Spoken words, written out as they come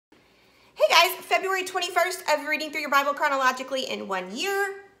guys, February 21st of reading through your Bible chronologically in 1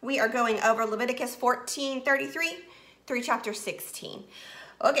 year. We are going over Leviticus 14:33 through chapter 16.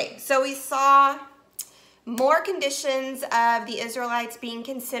 Okay, so we saw more conditions of the Israelites being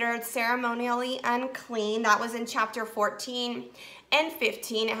considered ceremonially unclean. That was in chapter 14 and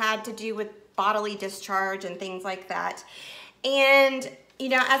 15. It had to do with bodily discharge and things like that. And, you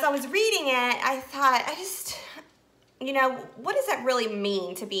know, as I was reading it, I thought, what does that really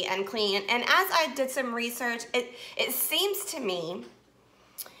mean to be unclean? And as I did some research, it seems to me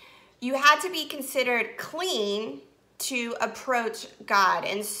you had to be considered clean to approach God.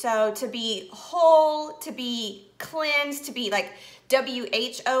 And so to be whole, to be cleansed, to be like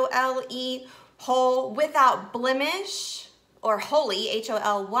W-H-O-L-E, whole, without blemish, or holy,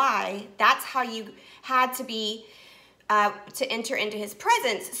 H-O-L-Y, that's how you had to be to enter into his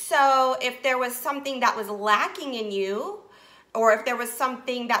presence. So if there was something that was lacking in you, or if there was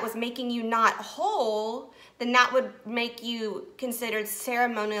something that was making you not whole, then that would make you considered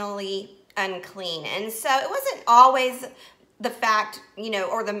ceremonially unclean. And so it wasn't always the fact,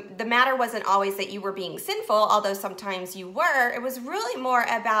 or the matter wasn't always that you were being sinful, although sometimes you were. It was really more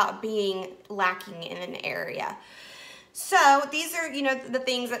about being lacking in an area. So these are, the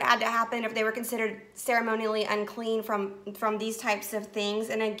things that had to happen if they were considered ceremonially unclean from these types of things.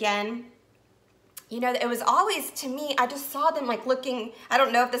 And again, it was always, to me, I just saw them like looking, I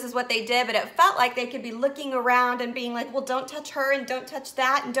don't know if this is what they did, but it felt like they could be looking around and being like, well, don't touch her and don't touch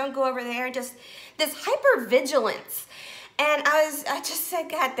that and don't go over there. And just this hypervigilance. And I just said,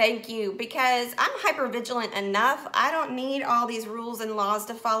 God, thank you, because I'm hypervigilant enough. I don't need all these rules and laws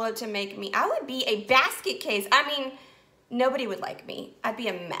to follow to make me, I would be a basket case. I mean, nobody would like me. I'd be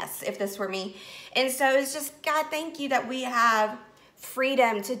a mess if this were me. And so it's just, God, thank you that we have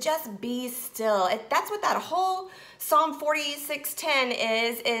freedom to just be still. That's what that whole Psalm 46:10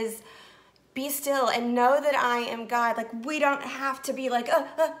 is be still and know that I am God. Like, we don't have to be like,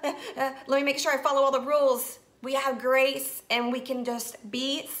 let me make sure I follow all the rules. We have grace and we can just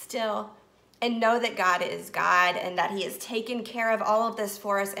be still and know that God is God and that he has taken care of all of this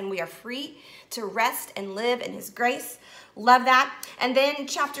for us, and we are free to rest and live in his grace. Love that. And then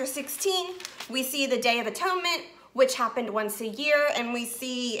chapter 16, we see the Day of Atonement, which happened once a year, and we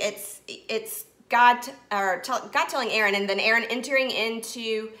see it's God telling Aaron, and then Aaron entering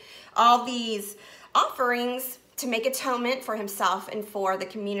into all these offerings to make atonement for himself and for the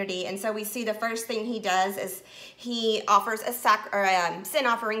community. And so we see the first thing he does is he offers a sin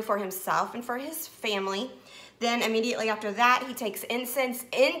offering for himself and for his family. Then immediately after that, he takes incense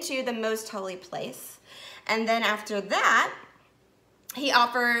into the most holy place. And then after that, he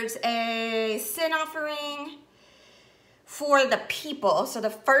offers a sin offering for the people. So the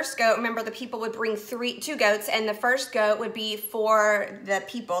first goat, remember, the people would bring two goats, and the first goat would be for the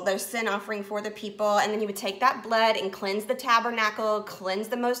people, their sin offering for the people. And then he would take that blood and cleanse the tabernacle, cleanse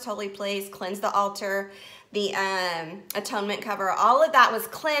the most holy place, cleanse the altar, the atonement cover. All of that was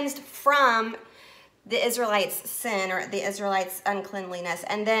cleansed from the Israelites' sin, or the Israelites' uncleanliness.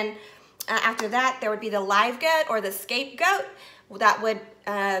 And then after that, there would be the live goat, or the scapegoat, that would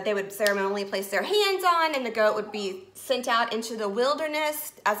they would ceremonially place their hands on, and the goat would be sent out into the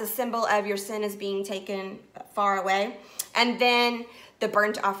wilderness as a symbol of your sin is being taken far away. And then the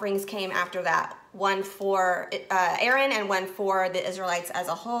burnt offerings came after that, one for Aaron and one for the Israelites as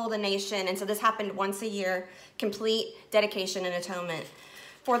a whole, the nation. And so this happened once a year, complete dedication and atonement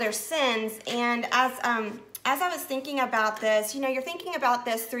for their sins. And as I was thinking about this, you're thinking about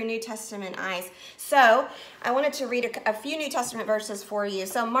this through New Testament eyes. So I wanted to read a few New Testament verses for you.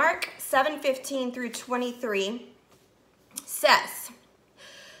 So Mark 7:15 through 23 says,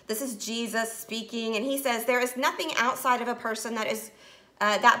 this is Jesus speaking, and he says, there is nothing outside of a person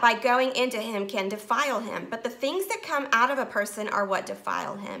that by going into him can defile him, but the things that come out of a person are what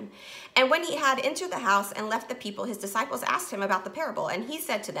defile him. And when he had entered the house and left the people, his disciples asked him about the parable, and he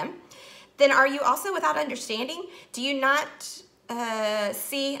said to them, then are you also without understanding? Do you not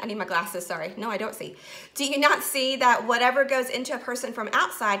see? I need my glasses, sorry. No, I don't see. Do you not see that whatever goes into a person from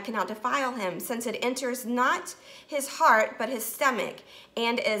outside cannot defile him, since it enters not his heart, but his stomach,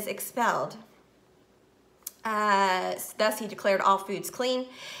 and is expelled? Thus he declared all foods clean.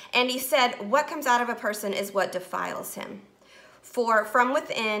 And he said, what comes out of a person is what defiles him. For from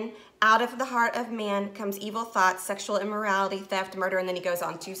within, out of the heart of man comes evil thoughts, sexual immorality, theft, murder, and then he goes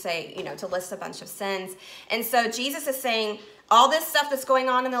on to say, to list a bunch of sins. And so Jesus is saying, all this stuff that's going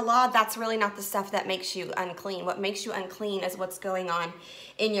on in the law, that's really not the stuff that makes you unclean. What makes you unclean is what's going on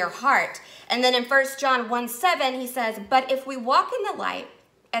in your heart. And then in 1 John 1:7, he says, but if we walk in the light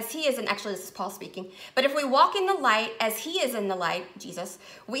as he is in, actually this is Paul speaking, but if we walk in the light as he is in the light, Jesus,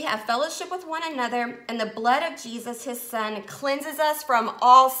 we have fellowship with one another, and the blood of Jesus, his son, cleanses us from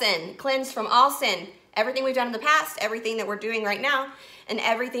all sin. Cleansed from all sin. Everything we've done in the past, everything that we're doing right now, and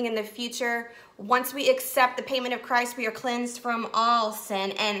everything in the future. Once we accept the payment of Christ, we are cleansed from all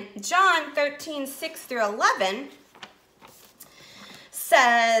sin. And John 13, 6 through 11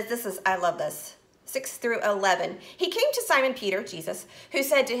 says, I love this, 6 through 11. He came to Simon Peter, Jesus, who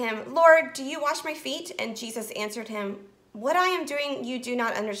said to him, Lord, do you wash my feet? And Jesus answered him, what I am doing you do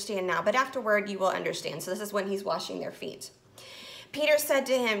not understand now, but afterward you will understand. So this is when he's washing their feet. Peter said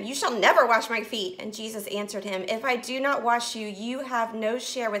to him, you shall never wash my feet. And Jesus answered him, if I do not wash you, you have no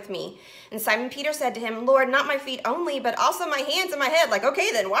share with me. And Simon Peter said to him, Lord, not my feet only, but also my hands and my head. Like, okay,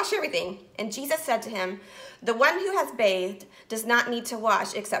 then wash everything. And Jesus said to him, the one who has bathed does not need to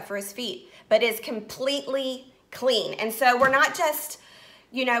wash except for his feet, but is completely clean. And so we're not just,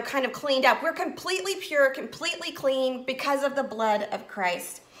 you know, kind of cleaned up. We're completely pure, completely clean because of the blood of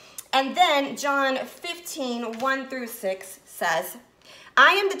Christ. And then John 15, 1 through 6 says,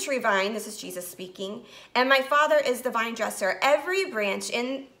 I am the true vine, this is Jesus speaking, and my Father is the vine dresser. Every branch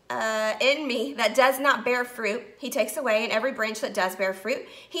in me that does not bear fruit, he takes away, and every branch that does bear fruit,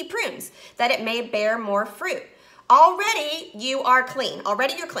 he prunes, that it may bear more fruit. Already you are clean.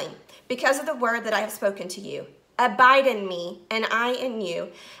 Already you're clean because of the word that I have spoken to you. Abide in me, and I in you.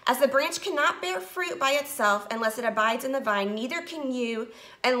 As the branch cannot bear fruit by itself unless it abides in the vine, neither can you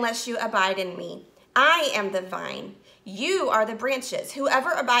unless you abide in me. I am the vine. You are the branches. Whoever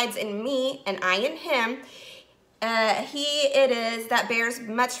abides in me and I in him, he it is that bears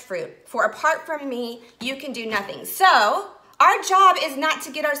much fruit. For apart from me, you can do nothing. So our job is not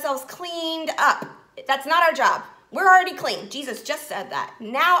to get ourselves cleaned up. That's not our job. We're already clean. Jesus just said that.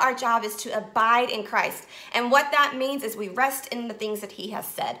 Now our job is to abide in Christ. And what that means is we rest in the things that he has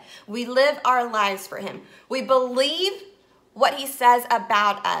said. We live our lives for him. We believe what he says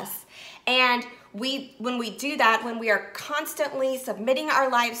about us. And when we do that, when we are constantly submitting our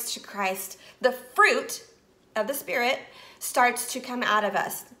lives to Christ, the fruit of the Spirit starts to come out of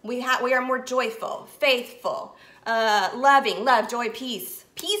us. We are more joyful, faithful, loving, love, joy, peace,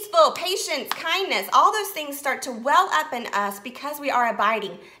 peaceful, patience, kindness. All those things start to well up in us because we are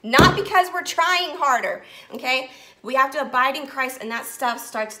abiding, not because we're trying harder, okay? We have to abide in Christ, and that stuff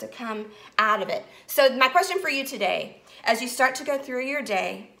starts to come out of it. So my question for you today, as you start to go through your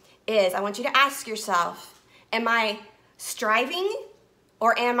day, is I want you to ask yourself, am I striving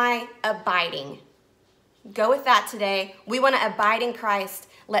or am I abiding? Go with that today. We want to abide in Christ.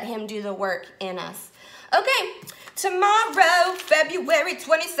 Let him do the work in us. Okay, tomorrow, February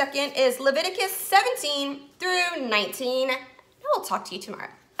 22nd, is Leviticus 17 through 19. I will talk to you tomorrow.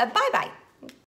 Bye-bye.